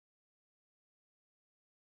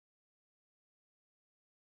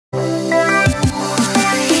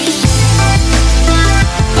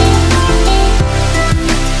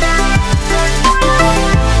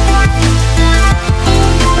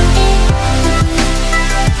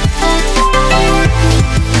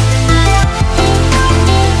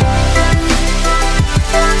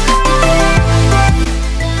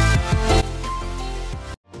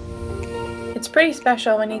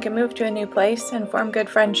special when you can move to a new place and form good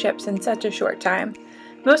friendships in such a short time.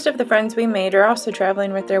 Most of the friends we made are also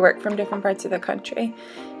traveling with their work from different parts of the country.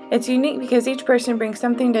 It's unique because each person brings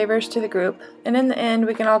something diverse to the group, and in the end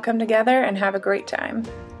we can all come together and have a great time.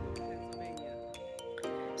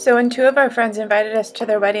 So when two of our friends invited us to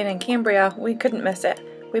their wedding in Cambria, we couldn't miss it.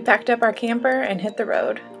 We packed up our camper and hit the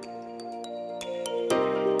road.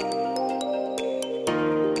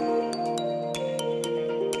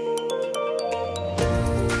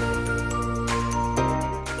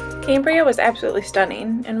 Cambria was absolutely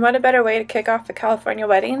stunning, and what a better way to kick off a California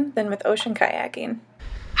wedding than with ocean kayaking.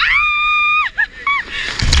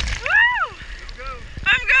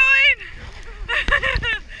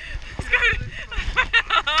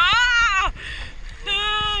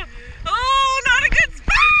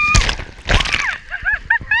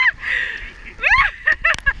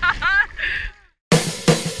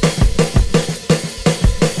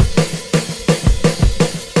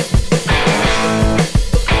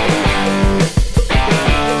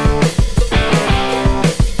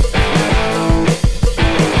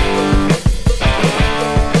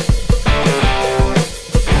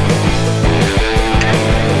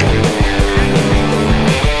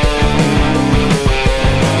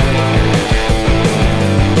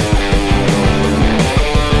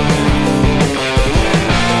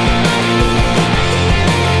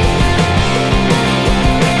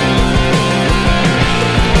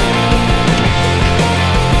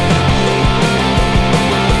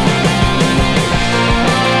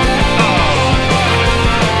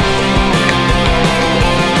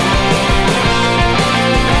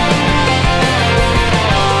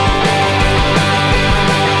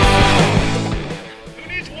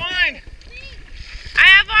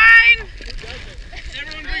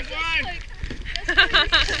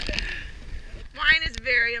 Wine is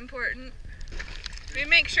very important. We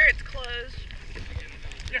make sure it's closed.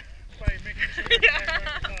 Yeah, by making sure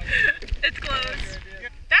it's closed.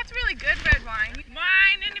 That's really good red wine.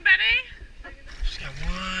 Wine, anybody? She's got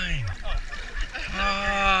wine.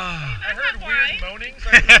 I heard weird moaning, so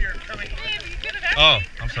I think you're coming. Oh,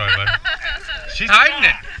 I'm sorry, bud. She's hiding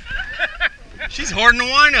it. She's hoarding the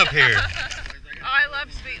wine up here. Oh, I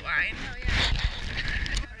love sweet wine.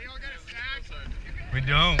 We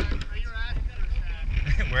don't.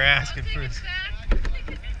 We're asking for it.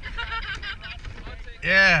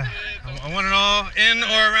 Yeah, I want it all in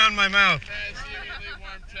or around my mouth.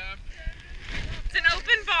 It's an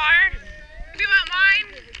open bar. Do you want wine?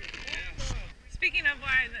 Speaking of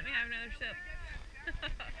wine, let me have another sip.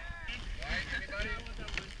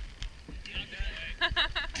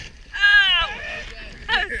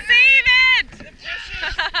 Oh, save it!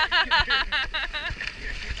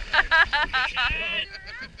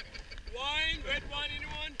 Wine, red wine,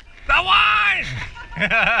 anyone? The wine!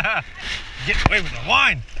 Get away with the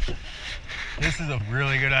wine! This is a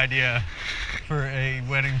really good idea for a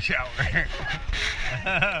wedding shower.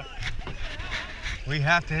 We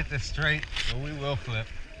have to hit this straight, or we will flip.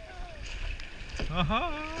 It's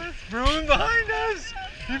brewing behind us!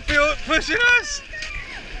 You feel it pushing us?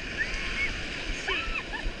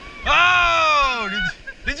 Oh!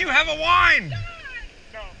 Did you have a wine?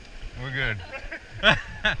 No. We're good. Nice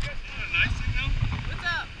signal. What's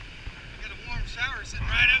up? We got a warm shower sitting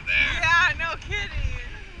right up there. Yeah, no kidding.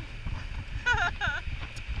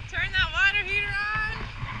 Turn that water heater on.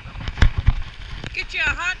 Get you a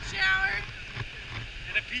hot shower.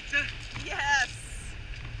 And a pizza? Yes.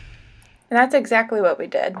 And that's exactly what we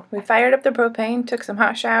did. We fired up the propane, took some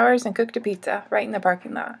hot showers, and cooked a pizza right in the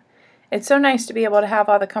parking lot. It's so nice to be able to have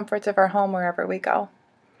all the comforts of our home wherever we go.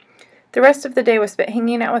 The rest of the day was spent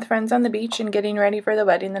hanging out with friends on the beach and getting ready for the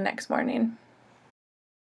wedding the next morning.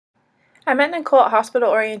 I met Nicole at hospital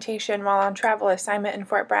orientation while on travel assignment in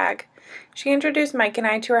Fort Bragg. She introduced Mike and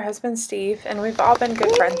I to her husband Steve, and we've all been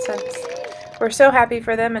good friends since. We're so happy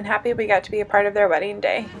for them and happy we got to be a part of their wedding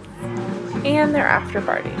day. And their after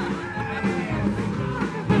party.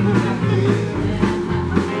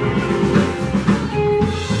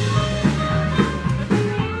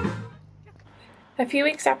 A few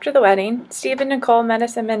weeks after the wedding, Steve and Nicole met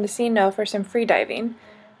us in Mendocino for some free diving.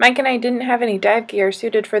 Mike and I didn't have any dive gear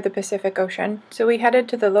suited for the Pacific Ocean, so we headed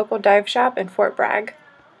to the local dive shop in Fort Bragg.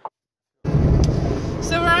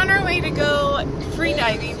 So we're on our way to go free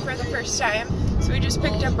diving for the first time. So we just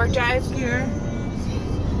picked up our dive gear,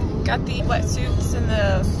 got the wetsuits and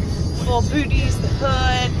the full booties, the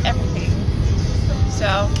hood, everything.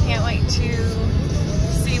 So can't wait to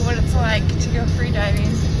see what it's like to go free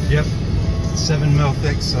diving. Yep. 7 mil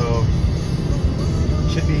thick, so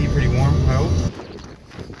should be pretty warm, I hope.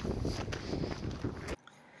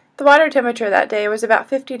 The water temperature that day was about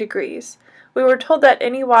 50 degrees. We were told that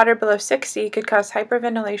any water below 60 could cause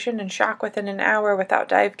hyperventilation and shock within an hour without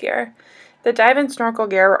dive gear. The dive and snorkel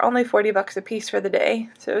gear were only $40 a piece for the day,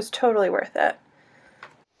 so it was totally worth it.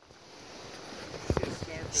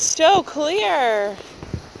 So clear!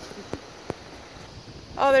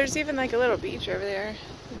 Oh, there's even like a little beach over there.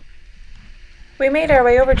 We made our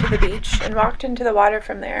way over to the beach and walked into the water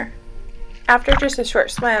from there. After just a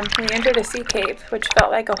short swim, we entered a sea cave, which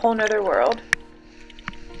felt like a whole nother world.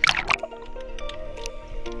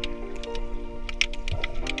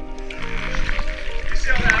 You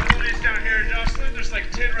see all the apples down here, Jocelyn? There's like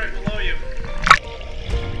 10 right below you.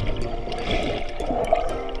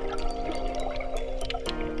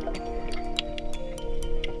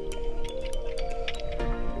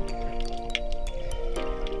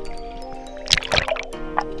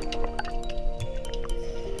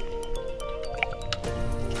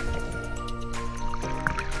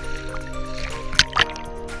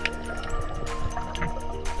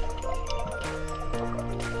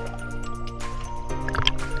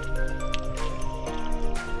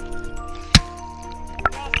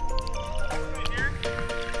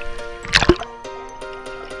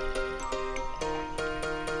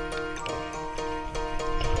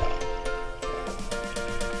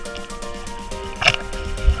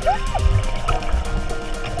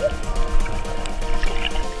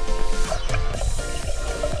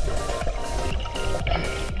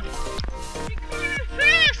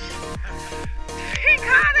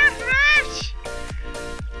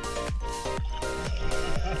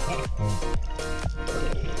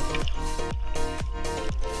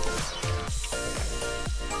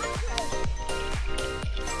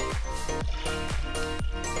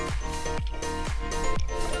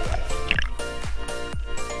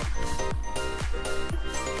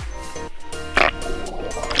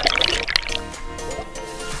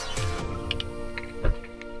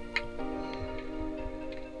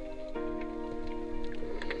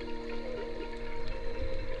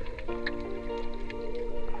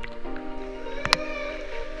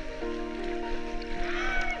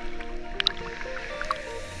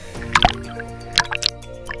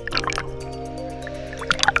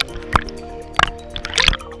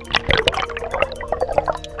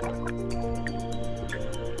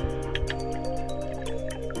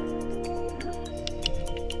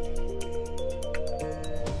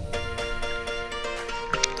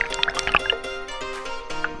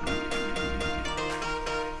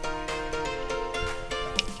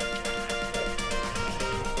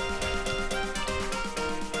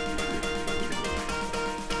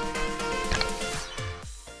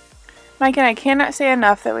 Mike and I cannot say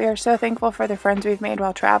enough that we are so thankful for the friends we've made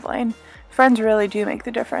while traveling. Friends really do make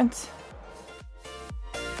the difference.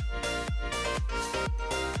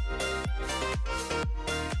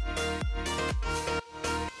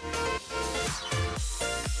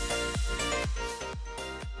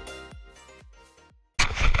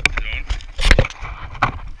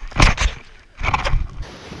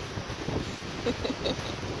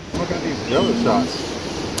 Look at these yellow shots.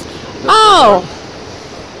 Oh!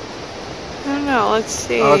 I don't know, let's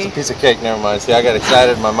see. Oh, it's a piece of cake, never mind. See, I got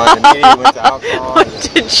excited, my mind immediately went to alcohol. What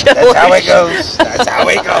did you That's how it goes. That's how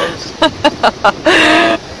it goes.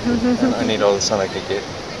 I need all the sun I can get.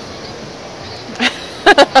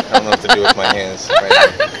 I don't know what to do with my hands right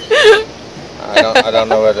now. I don't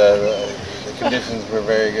know what the conditions were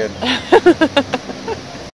very good.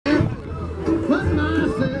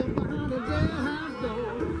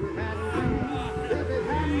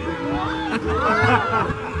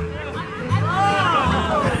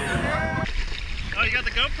 Oh, you got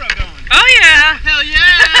the GoPro going. Oh yeah! Hell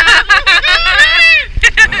yeah!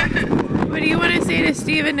 What do you want to say to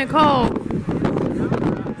Steve and Nicole?